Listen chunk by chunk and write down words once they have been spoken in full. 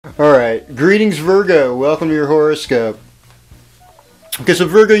right. Greetings, Virgo. Welcome to your horoscope. Okay, so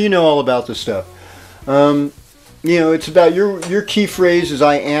Virgo, you know all about this stuff. It's about your key phrase is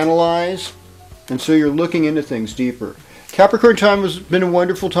I analyze, and so you're looking into things deeper. Capricorn time has been a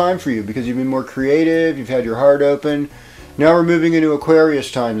wonderful time for you because you've been more creative, you've had your heart open. Now we're moving into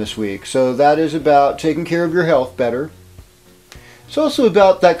Aquarius time this week, so that is about taking care of your health better. It's also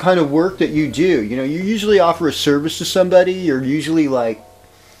about that kind of work that you do. You usually offer a service to somebody. You're usually like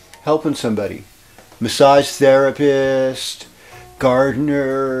helping somebody. Massage therapist,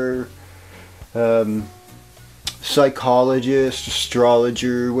 gardener, psychologist,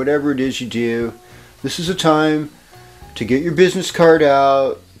 astrologer, whatever it is you do. This is a time to get your business card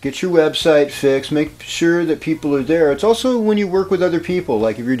out, get your website fixed, make sure that people are there. It's also when you work with other people,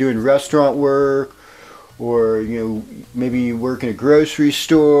 like if you're doing restaurant work, or maybe you work in a grocery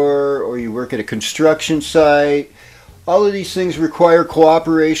store, or you work at a construction site. All of these things require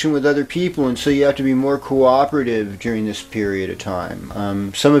cooperation with other people, and so you have to be more cooperative during this period of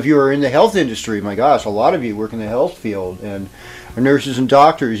time. Some of you are in the health industry. My gosh, a lot of you work in the health field and are nurses and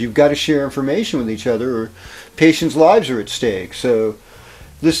doctors. You've got to share information with each other, or patients' lives are at stake. So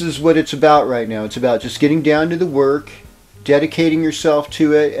this is what it's about right now. It's about just getting down to the work, dedicating yourself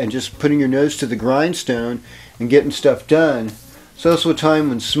to it, and just putting your nose to the grindstone and getting stuff done. It's also a time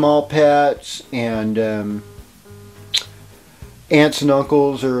when small pets and aunts and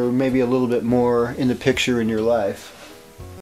uncles are maybe a little bit more in the picture in your life.